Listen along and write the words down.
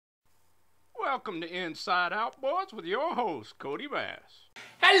Welcome to Inside Outboards with your host, Cody Bass.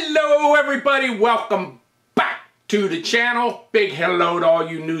 Hello everybody, welcome back to the channel. Big hello to all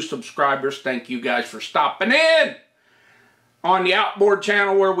you new subscribers. Thank you guys for stopping in on the Outboard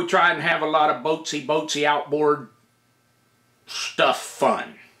channel, where we try and have a lot of boatsy outboard stuff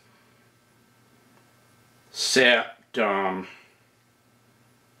fun. Except, I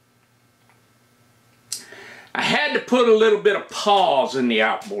had to put a little bit of pause in the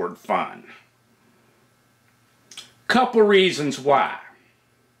outboard fun. Couple reasons why.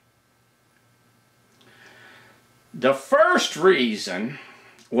 The first reason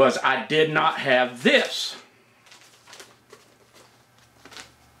was I did not have this.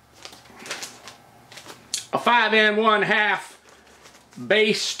 A 5 1/2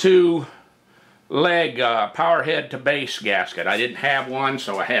 base to leg power head to base gasket. I didn't have one,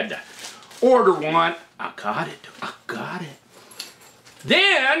 so I had to order one. I got it.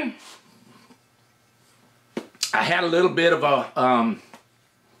 Then I had a little bit of a,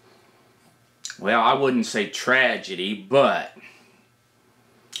 well, I wouldn't say tragedy, but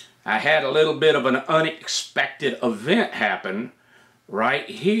I had a little bit of an unexpected event happen right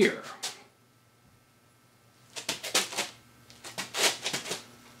here.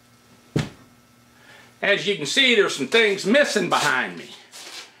 As you can see, there's some things missing behind me.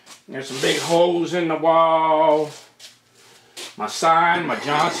 There's some big holes in the wall. My sign, my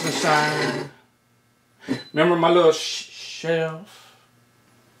Johnson sign. Remember my little shelf?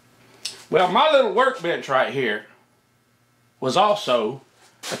 Well, my little workbench right here was also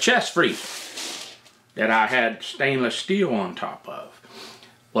a chest freezer that I had stainless steel on top of.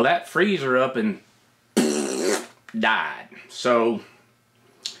 Well, that freezer up and died. So,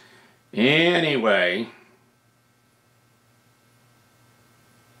 anyway,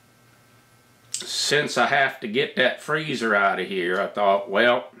 since I have to get that freezer out of here, I thought,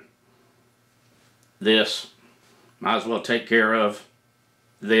 well, this, might as well take care of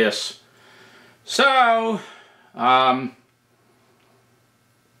this. So, I'm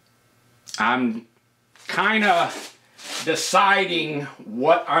kind of deciding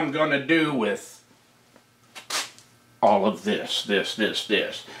what I'm going to do with all of this.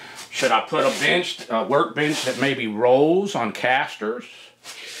 Should I put a workbench that maybe rolls on casters?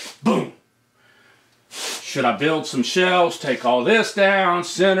 Boom! Should I build some shelves, take all this down,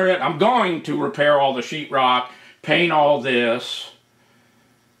 center it? I'm going to repair all the sheetrock, paint all this.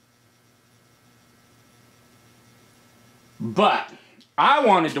 But I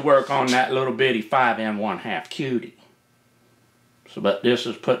wanted to work on that little bitty 5 1/2 cutie. So, but this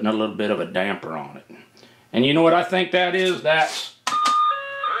is putting a little bit of a damper on it. And you know what I think that is? That's...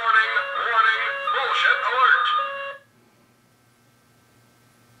 Warning, bullshit alert.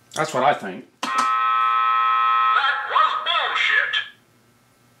 That's what I think.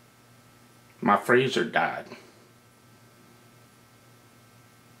 My freezer died.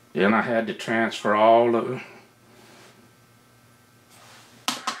 Then I had to transfer all of it.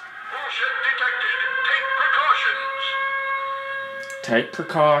 Bullshit detected. Take precautions. Take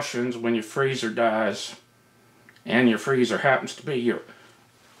precautions when your freezer dies. And your freezer happens to be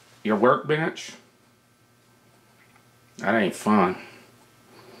your workbench. That ain't fun.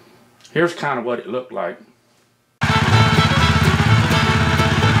 Here's kind of what it looked like.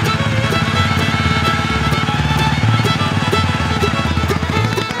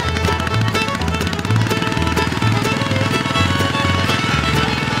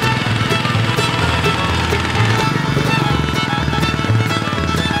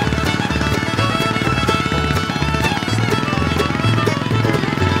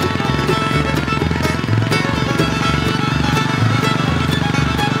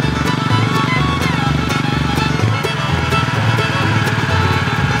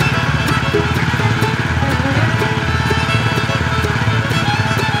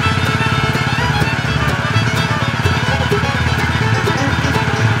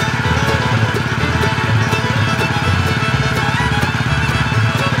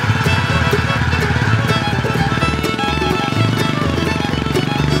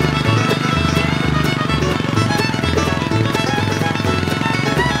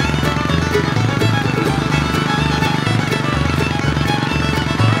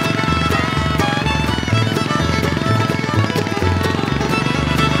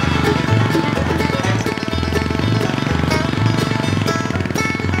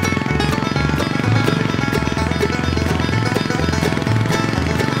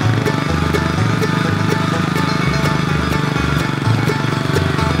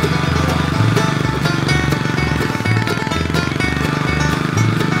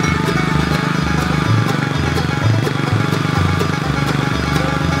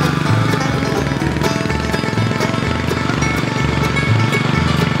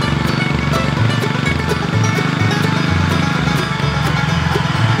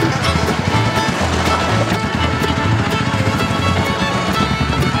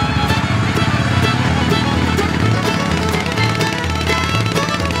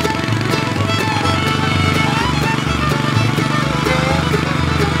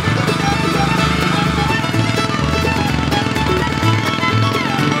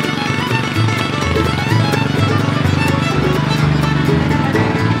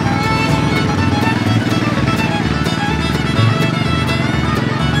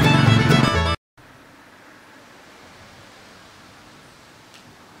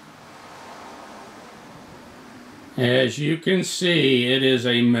 As you can see, it is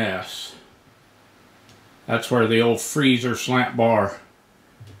a mess. That's where the old freezer slant bar,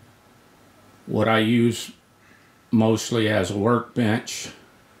 what I use mostly as a workbench,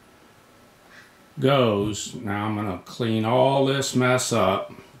 goes. Now I'm going to clean all this mess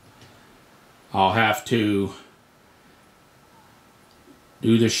up. I'll have to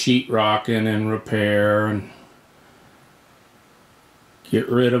do the sheetrocking and repair and get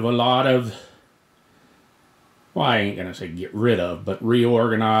rid of a lot of, well, I ain't gonna say get rid of, but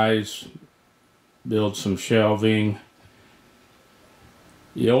reorganize, build some shelving.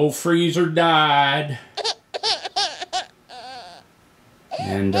 The old freezer died.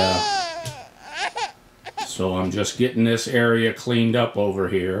 And so I'm just getting this area cleaned up over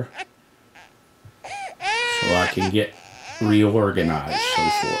here so I can get reorganized, so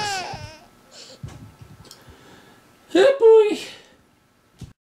forth. Oh boy.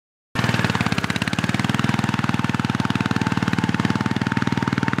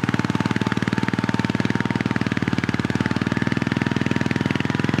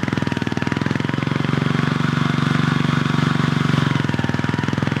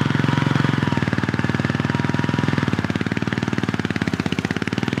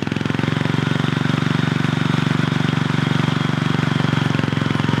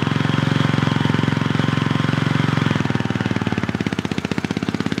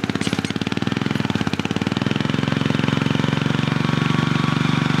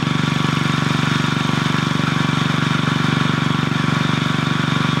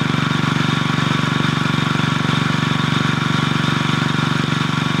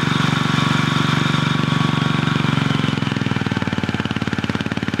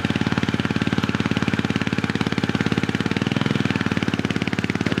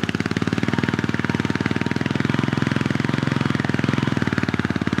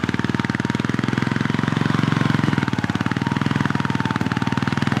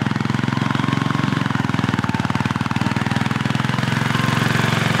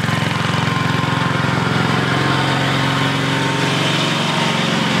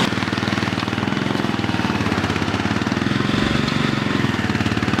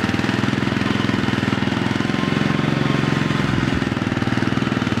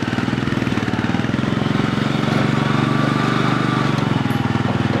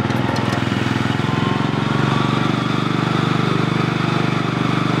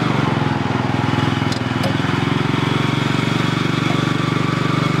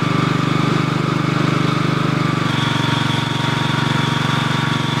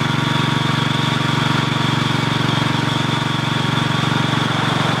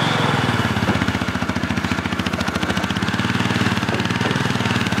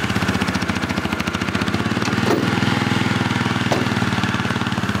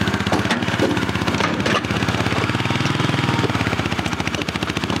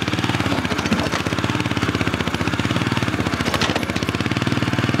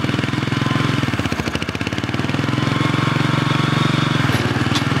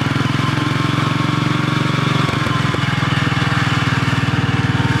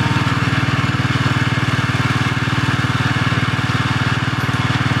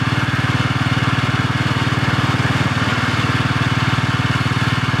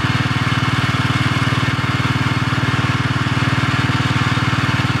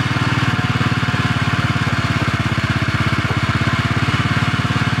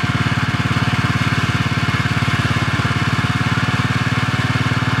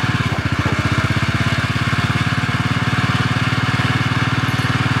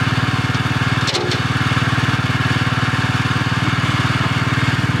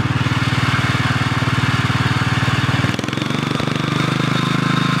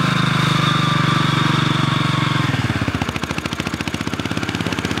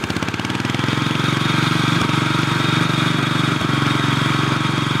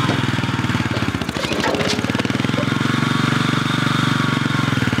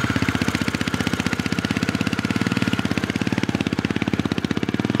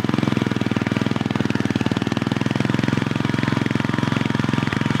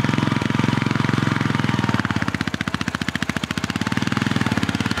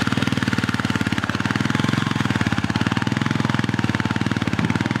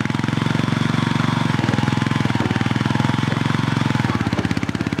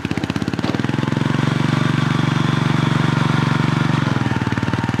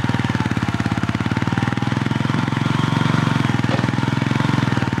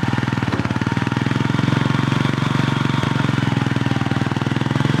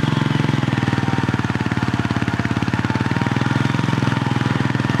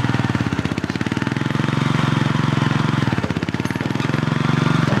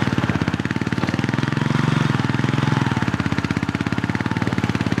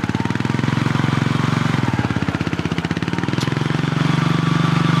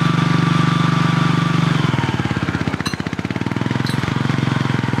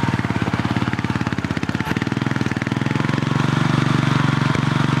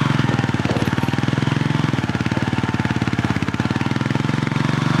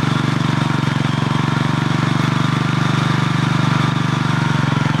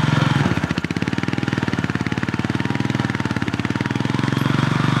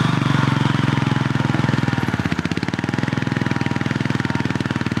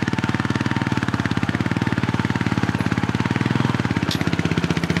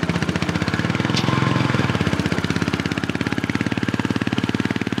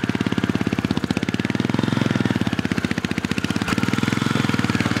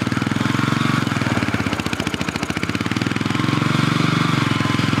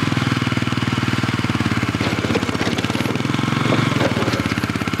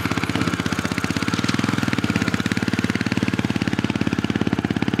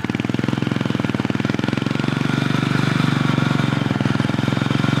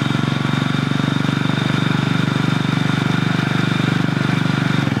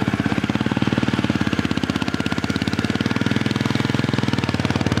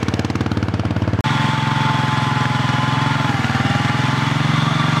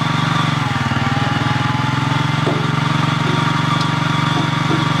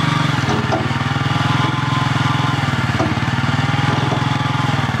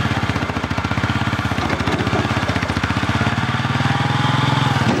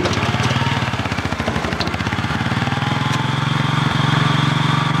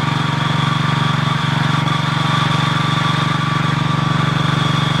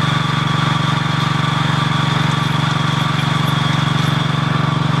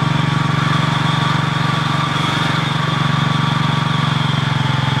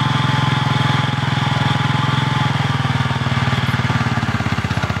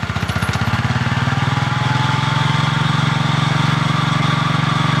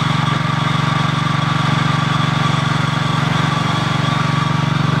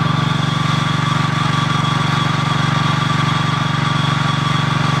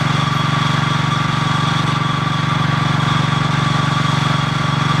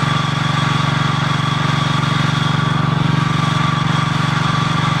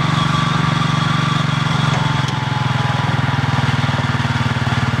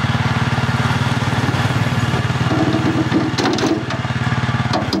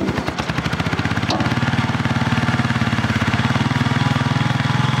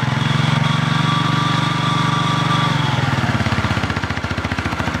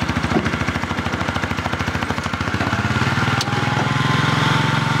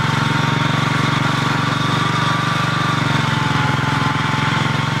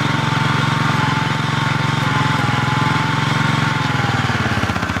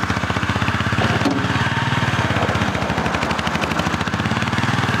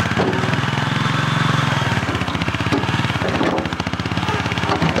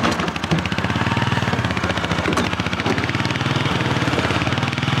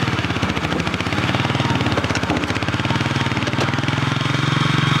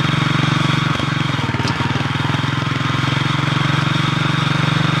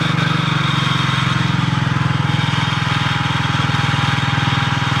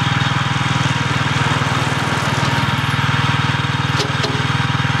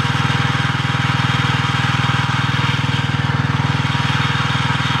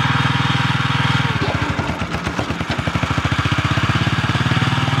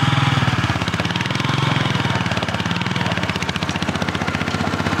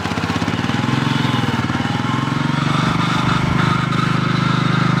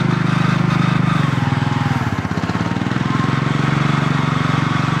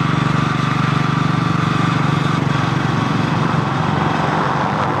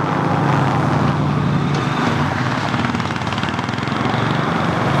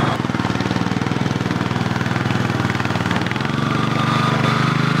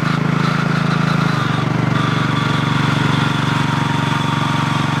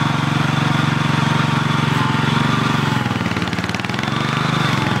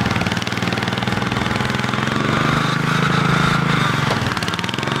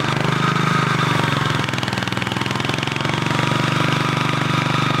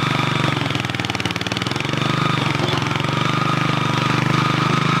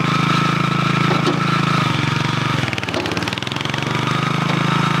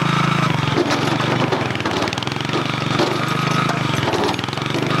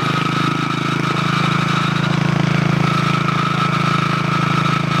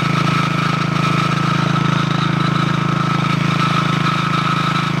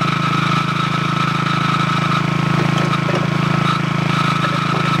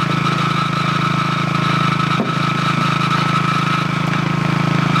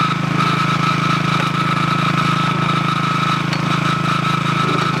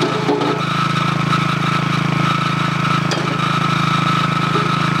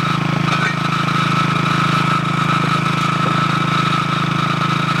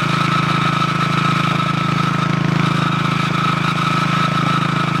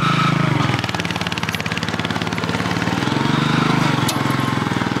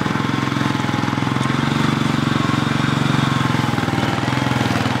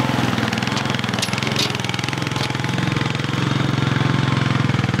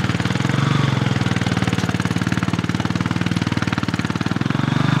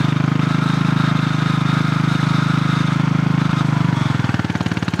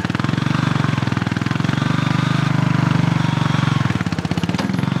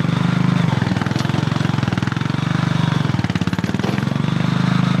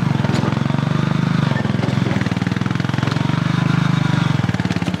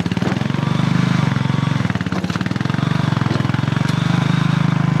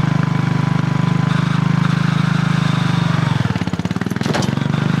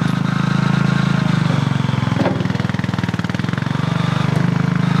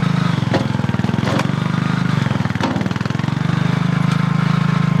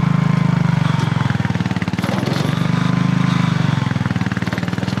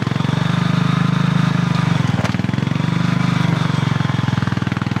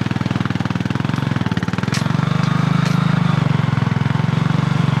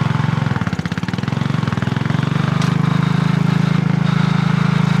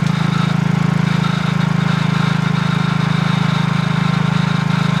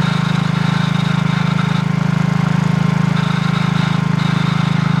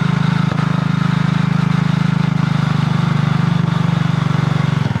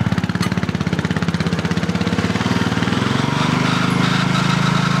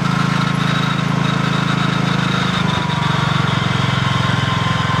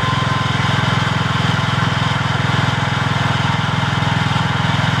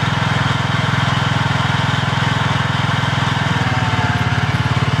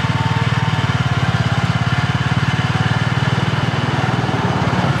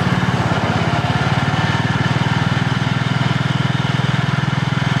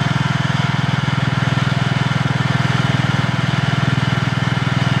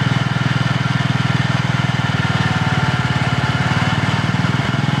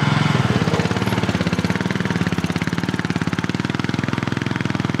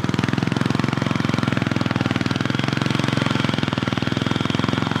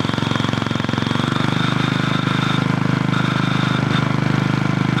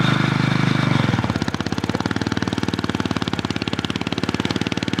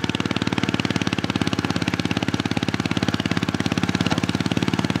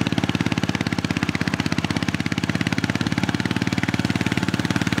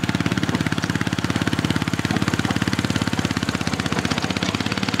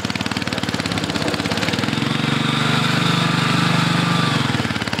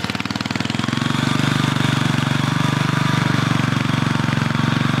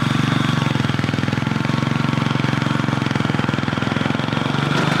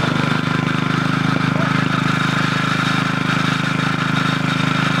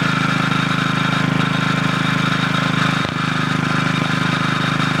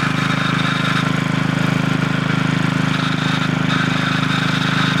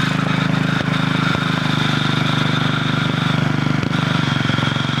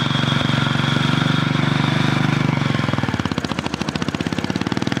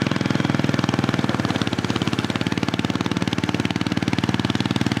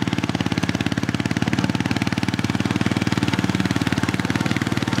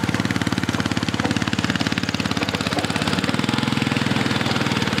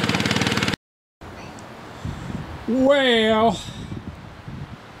 Well,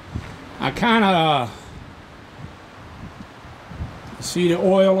 I kind of see the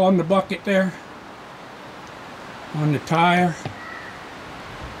oil on the bucket there, on the tire.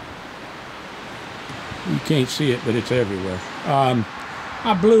 You can't see it, but it's everywhere.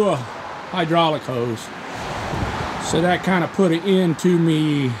 I blew a hydraulic hose, so that kind of put it into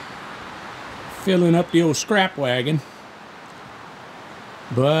me filling up the old scrap wagon.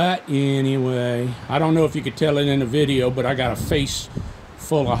 But anyway, I don't know if you could tell it in the video, but I got a face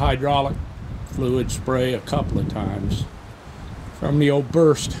full of hydraulic fluid spray a couple of times from the old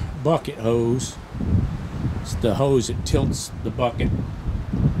burst bucket hose. It's the hose that tilts the bucket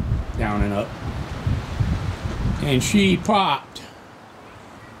down and up. And she popped,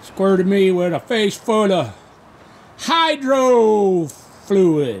 squirted me with a face full of hydro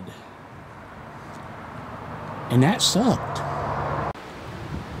fluid. And that sucked.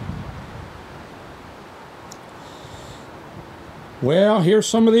 Well, here's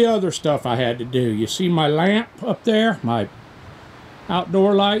some of the other stuff I had to do. You see my lamp up there, my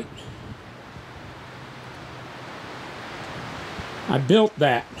outdoor light? I built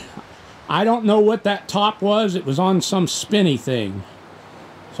that. I don't know what that top was. It was on some spinny thing.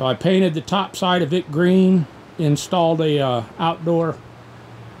 So I painted the top side of it green, installed a outdoor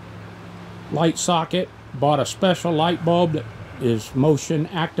light socket, bought a special light bulb that is motion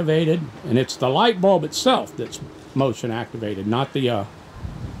activated, and it's the light bulb itself that's motion activated, not the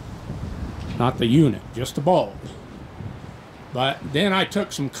unit, just the bulb. But then I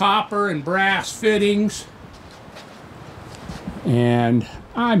took some copper and brass fittings and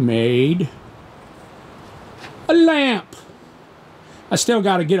I made a lamp. I still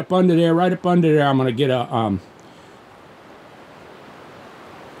got to get up under there. Right up under there I'm going to get a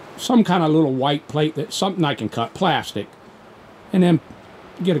some kind of little white plate, that's something I can cut, plastic, and then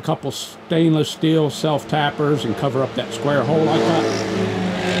get a couple stainless steel self-tappers and cover up that square hole I cut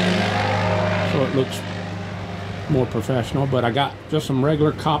so it looks more professional. But I got just some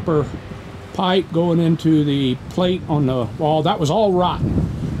regular copper pipe going into the plate on the wall. That was all rotten,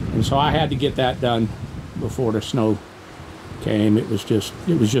 and so I had to get that done before the snow came. It was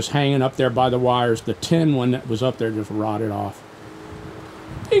just hanging up there by the wires. The tin one that was up there just rotted off.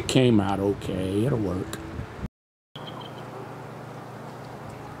 It came out okay. It'll work.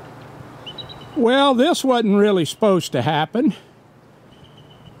 Well, this wasn't really supposed to happen,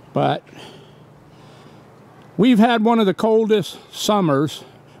 but we've had one of the coldest summers,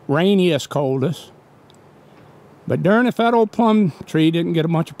 rainiest coldest. But darn if that old plum tree didn't get a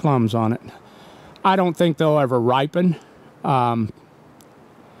bunch of plums on it. I don't think they'll ever ripen. Most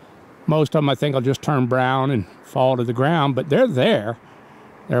of them I think will just turn brown and fall to the ground, but they're there.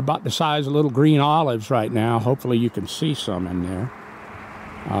 They're about the size of little green olives right now. Hopefully you can see some in there.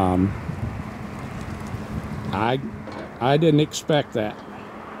 I didn't expect that.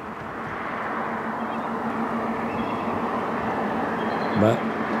 But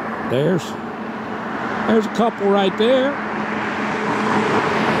there's a couple right there.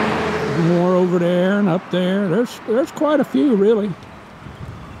 More over there and up there. There's quite a few really.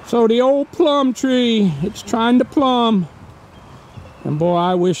 So the old plum tree, it's trying to plum. And boy,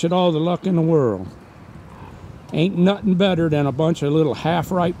 I wish it all the luck in the world. Ain't nothing better than a bunch of little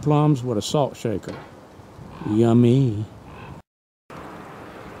half-ripe plums with a salt shaker. Yummy.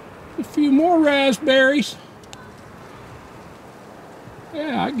 A few more raspberries.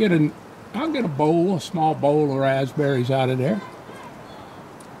 Yeah, I'll get a bowl, a small bowl of raspberries out of there.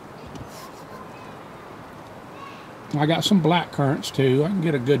 I got some black currants too. I can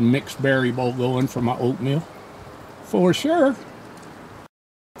get a good mixed berry bowl going for my oatmeal. For sure.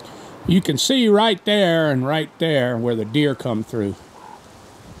 You can see right there and right there where the deer come through.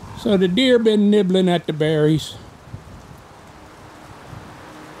 So the deer been nibbling at the berries.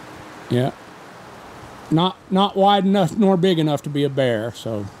 Yeah. Not wide enough nor big enough to be a bear,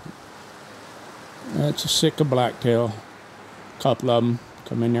 so that's a sick of blacktail. A couple of them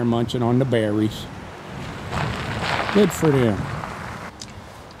come in there munching on the berries. Good for them.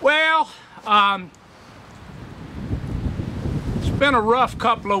 Well, it's been a rough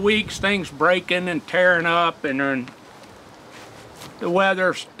couple of weeks. Things breaking and tearing up, and then the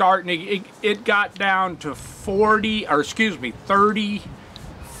weather starting to, it got down to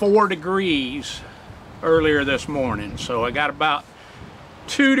 34 degrees earlier this morning. So I got about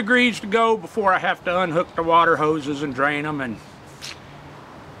 2 degrees to go before I have to unhook the water hoses and drain them, and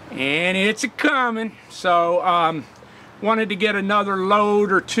it's a-coming. So wanted to get another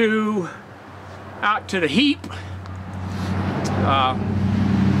load or two out to the heap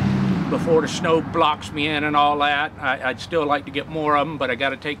before the snow blocks me in and all that. I'd still like to get more of them, but I got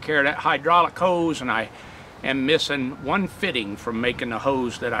to take care of that hydraulic hose, and I and missing one fitting from making the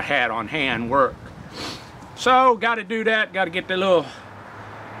hose that I had on hand work. So got to do that, got to get the little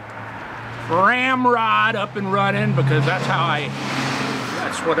ramrod up and running, because that's how I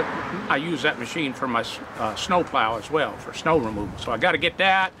use that machine for my snow plow as well, for snow removal. So I got to get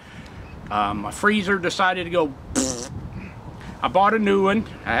that. My freezer decided to go. I bought a new one.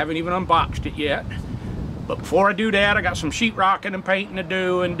 I haven't even unboxed it yet. But before I do that, I got some sheetrocking and painting to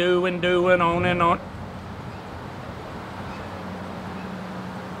do, and on and on.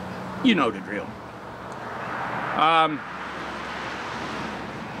 You know the drill.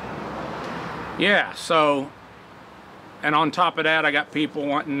 Yeah, so, and on top of that, I got people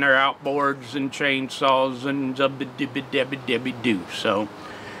wanting their outboards and chainsaws and zubba-dibba-dibba-dibba-doo. So,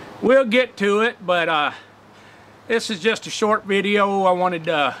 we'll get to it, but this is just a short video I wanted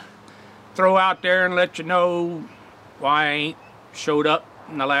to throw out there and let you know why I ain't showed up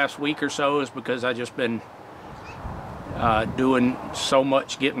in the last week or so, is because I just been doing so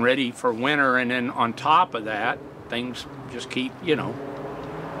much getting ready for winter, and then on top of that, things just keep, you know,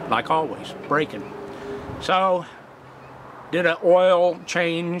 like always, breaking. So, did an oil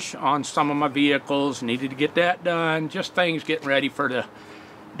change on some of my vehicles, needed to get that done, just things getting ready for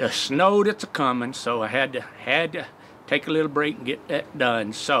the snow that's a-coming, so I had to take a little break and get that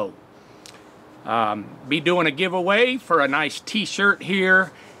done. So, be doing a giveaway for a nice t-shirt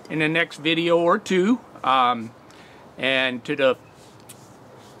here in the next video or two. And to the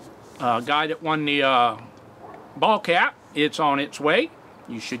guy that won the ball cap, it's on its way.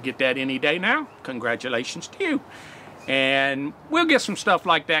 You should get that any day now. Congratulations to you. And we'll get some stuff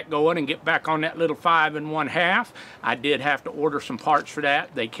like that going and get back on that little 5 1/2. I did have to order some parts for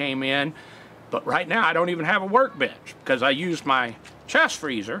that. They came in. But right now I don't even have a workbench, because I used my chest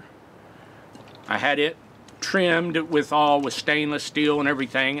freezer. I had it trimmed with stainless steel and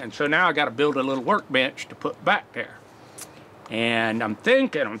everything. And so now I got to build a little workbench to put back there. And I'm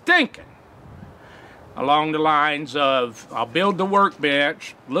thinking along the lines of, I'll build the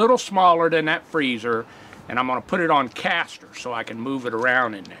workbench a little smaller than that freezer, and I'm going to put it on casters so I can move it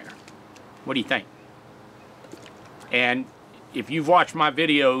around in there. What do you think? And if you've watched my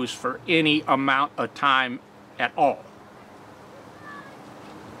videos for any amount of time at all,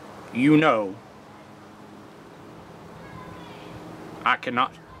 you know I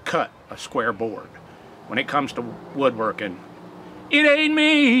cannot cut a square board. When it comes to woodworking, it ain't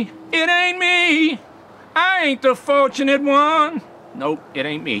me, it ain't me. I ain't the fortunate one. Nope, it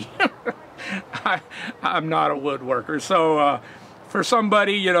ain't me. I'm not a woodworker. So for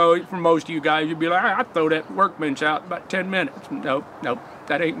somebody, you know, for most of you guys, you'd be like, I'd throw that workbench out in about 10 minutes. Nope,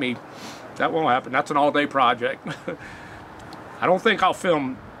 that ain't me. That won't happen. That's an all-day project. I don't think I'll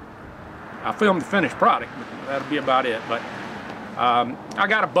film the finished product. That'll be about it. But I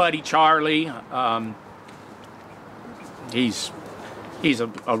got a buddy, Charlie. He's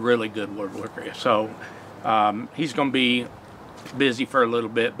a really good woodworker. So he's going to be busy for a little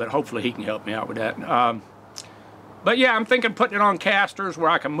bit, but hopefully he can help me out with that. But yeah, I'm thinking putting it on casters where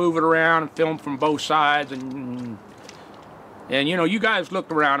I can move it around and film from both sides. And you know, you guys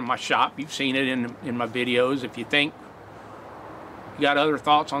looked around in my shop. You've seen it in my videos. If you think you got other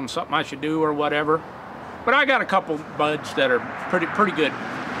thoughts on something I should do or whatever. But I got a couple buds that are pretty good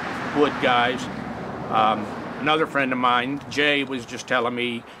wood guys. Another friend of mine, Jay, was just telling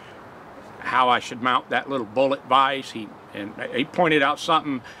me how I should mount that little bullet vise. He pointed out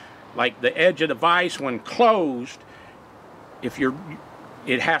something like the edge of the vise when closed,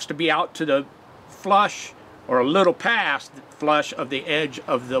 it has to be out to the flush or a little past the flush of the edge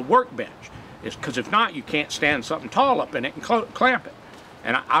of the workbench. It's because if not, you can't stand something tall up in it and clamp it.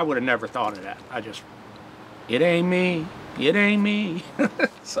 And I would have never thought of that. It ain't me. It ain't me.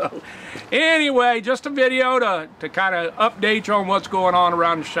 So anyway, just a video to kind of update you on what's going on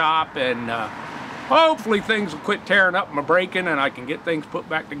around the shop, and hopefully things will quit tearing up and breaking, and I can get things put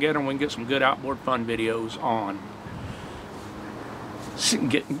back together, and we can get some good outboard fun videos on.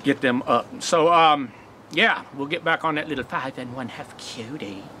 Get them up. So yeah, we'll get back on that little 5 1/2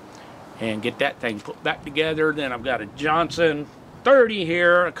 cutie and get that thing put back together. Then I've got a Johnson 30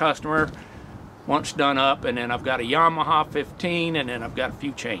 here, a customer once done up, and then I've got a Yamaha 15, and then I've got a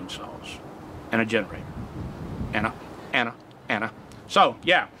few chainsaws and a generator and a. So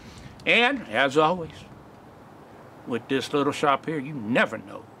yeah, and as always with this little shop here, you never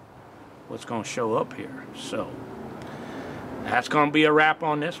know what's going to show up here. So that's going to be a wrap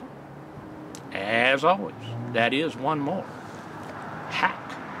on this one. As always, that is one more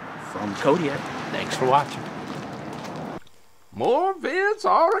hack from Kodiak. Thanks for watching. More vids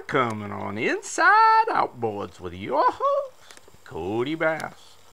are coming on Inside Outboards with your host, Cody Bass.